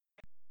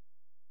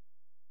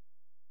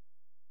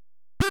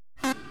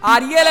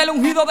Ariel, el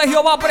ungido de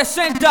Jehová,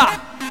 presenta.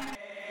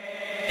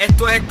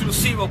 Esto es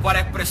exclusivo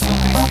para expresión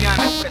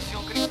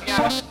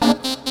cristiana.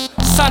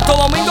 Santo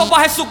Domingo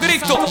para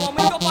Jesucristo.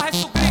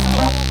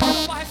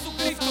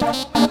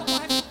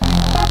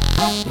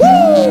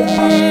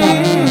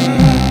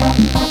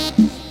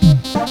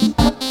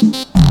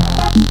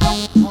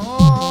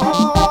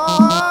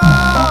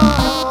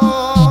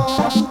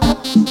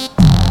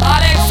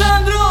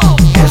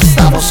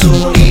 Estamos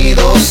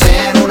unidos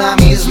en una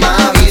misma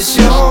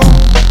visión,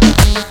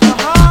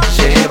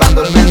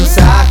 llevando el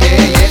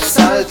mensaje y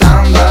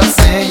exaltando al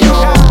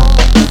Señor.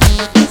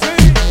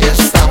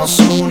 Estamos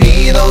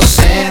unidos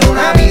en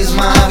una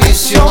misma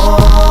visión,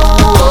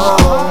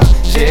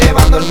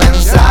 llevando el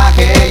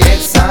mensaje y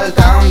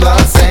exaltando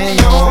al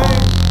Señor.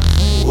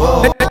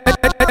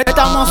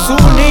 Estamos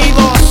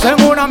unidos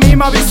en una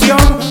misma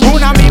visión,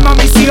 una misma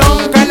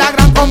misión que es la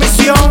gran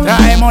comisión.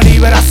 Traemos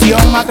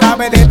liberación a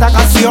través de esta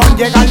canción.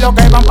 Llegan los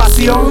que van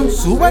pasión,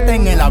 súbete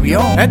en el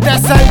avión. Este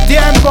es el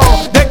tiempo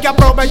de que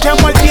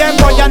aprovechemos el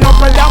tiempo. Ya no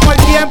perdamos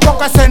el tiempo,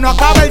 que se nos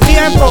acaba el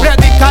tiempo.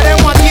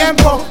 Predicaremos a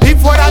tiempo y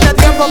fuera de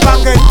tiempo, para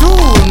que tú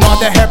no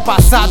dejes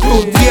pasar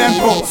tu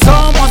tiempo.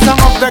 Somos Son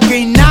of the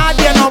King,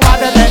 nadie nos va a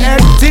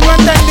detener. Si no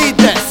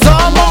entendiste,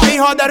 somos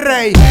hijos del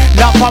rey,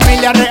 la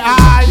familia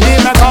real.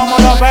 Dime cómo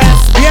lo ves,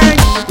 bien,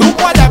 tú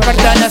puedes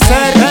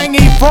pertenecer. Ven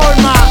y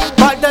forma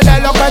parte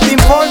de lo que te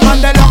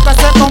informan, de los que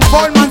se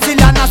conforman. Si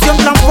la nación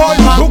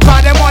transforma,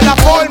 buscaremos la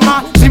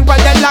forma sin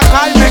perder la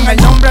calma. En el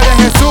nombre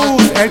de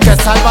Jesús, el que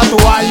salva tu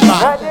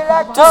alma.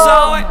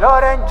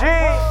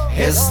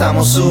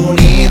 Estamos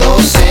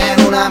unidos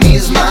en una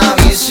misma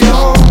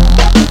visión,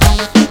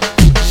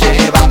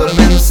 llevando el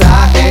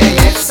mensaje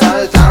y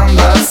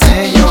exaltando al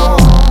Señor.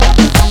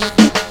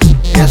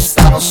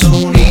 Estamos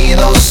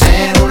unidos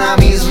en una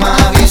misma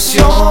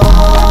visión,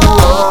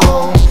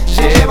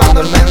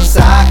 llevando el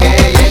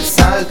mensaje y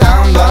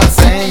exaltando al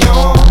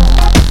Señor.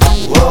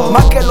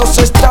 Más que los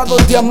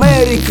estados de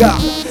América,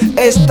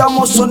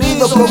 estamos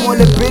unidos como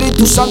el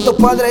Espíritu Santo,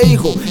 Padre e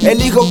Hijo.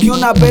 El Hijo que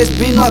una vez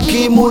vino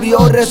aquí,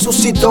 murió,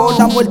 resucitó,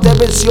 la muerte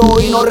venció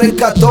y nos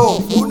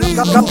rescató.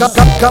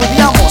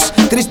 Cambiamos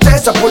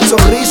tristeza por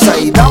sonrisa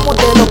y damos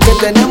de lo que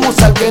tenemos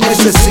al que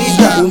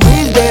necesita.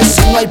 Humildes,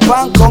 si no hay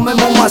pan,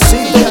 comemos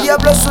masita. El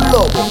diablo es un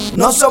lobo,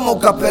 no somos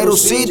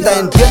caperucita.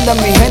 Entiendan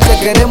mi gente,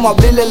 queremos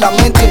abrirle la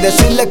mente y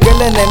decirle que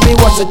el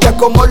enemigo acecha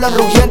como la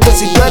rugiente.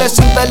 Si tú eres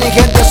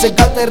inteligente,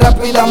 acércate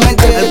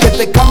rápidamente del que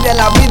te cambia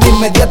la vida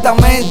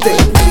inmediatamente.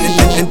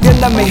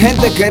 Entiendan mi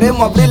gente,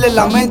 queremos abrirle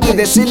la mente y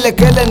decirle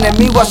que el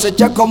enemigo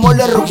acecha como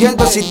la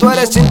rugiente. Si tú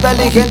eres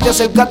inteligente,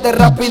 acércate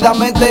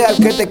rápidamente al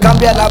que te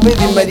cambia la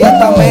vida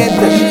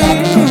inmediatamente.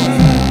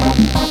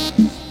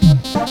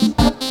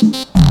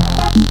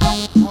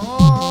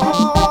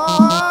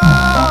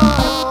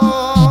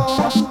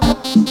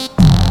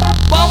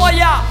 Vamos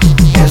allá.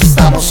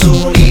 Estamos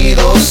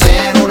unidos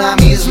en una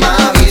misma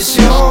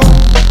visión,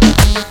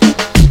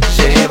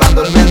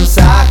 llevando el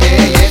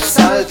mensaje y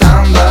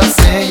exaltando al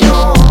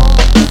Señor.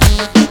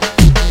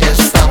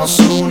 Estamos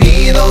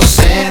unidos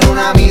en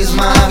una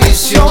misma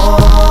visión,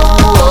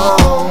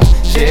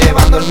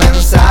 llevando el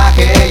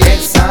mensaje y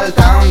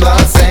exaltando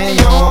al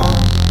Señor.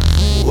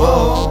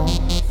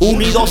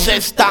 Unidos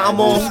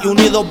estamos y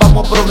unidos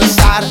vamos a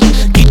progresar.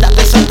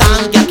 Quítate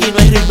Satán, que aquí no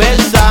hay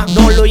reversa.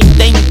 No lo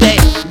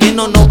intentes, que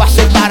no nos va a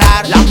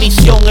separar. La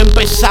misión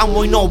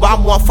empezamos y no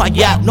vamos a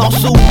fallar. Nos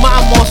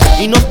sumamos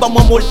y nos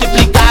vamos a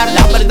multiplicar.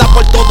 La verdad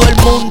por todo el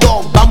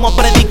mundo vamos a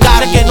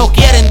predicar. Que no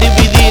quieren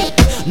dividir,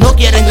 no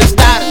quieren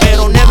restar,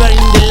 pero never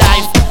in the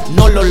life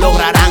no lo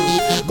lograrán.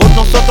 Con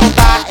nosotros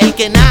está el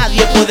que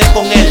nadie puede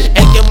con él,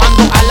 el que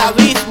mandó al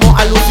abismo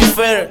a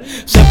Lucifer.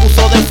 Se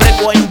puso de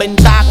freco a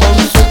inventar con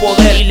su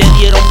poder y le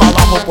dieron para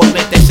abajo por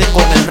meterse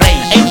con el rey.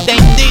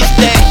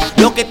 ¿Entendiste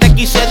lo que te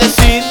quise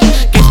decir?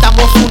 Que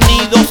estamos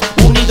unidos,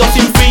 unidos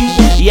sin fin,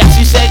 y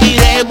así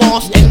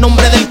seguiremos en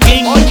nombre del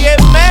King.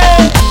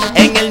 Óyeme,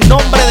 en el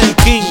nombre del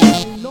King.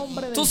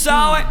 Tú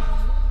sabes.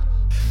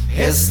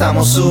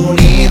 Estamos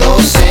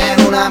unidos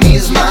en una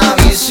misma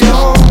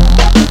visión,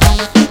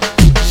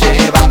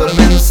 llevando el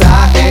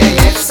mensaje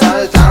y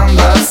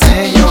exaltando al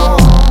Señor.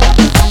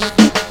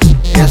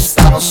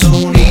 Estamos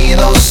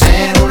unidos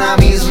en una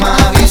misma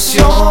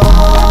visión,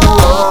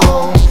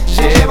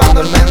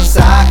 llevando el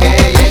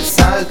mensaje y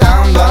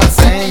exaltando al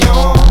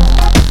Señor.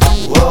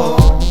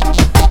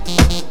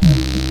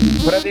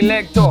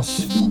 Predilectos,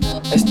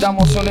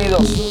 estamos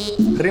unidos,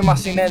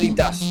 rimas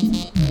inéditas.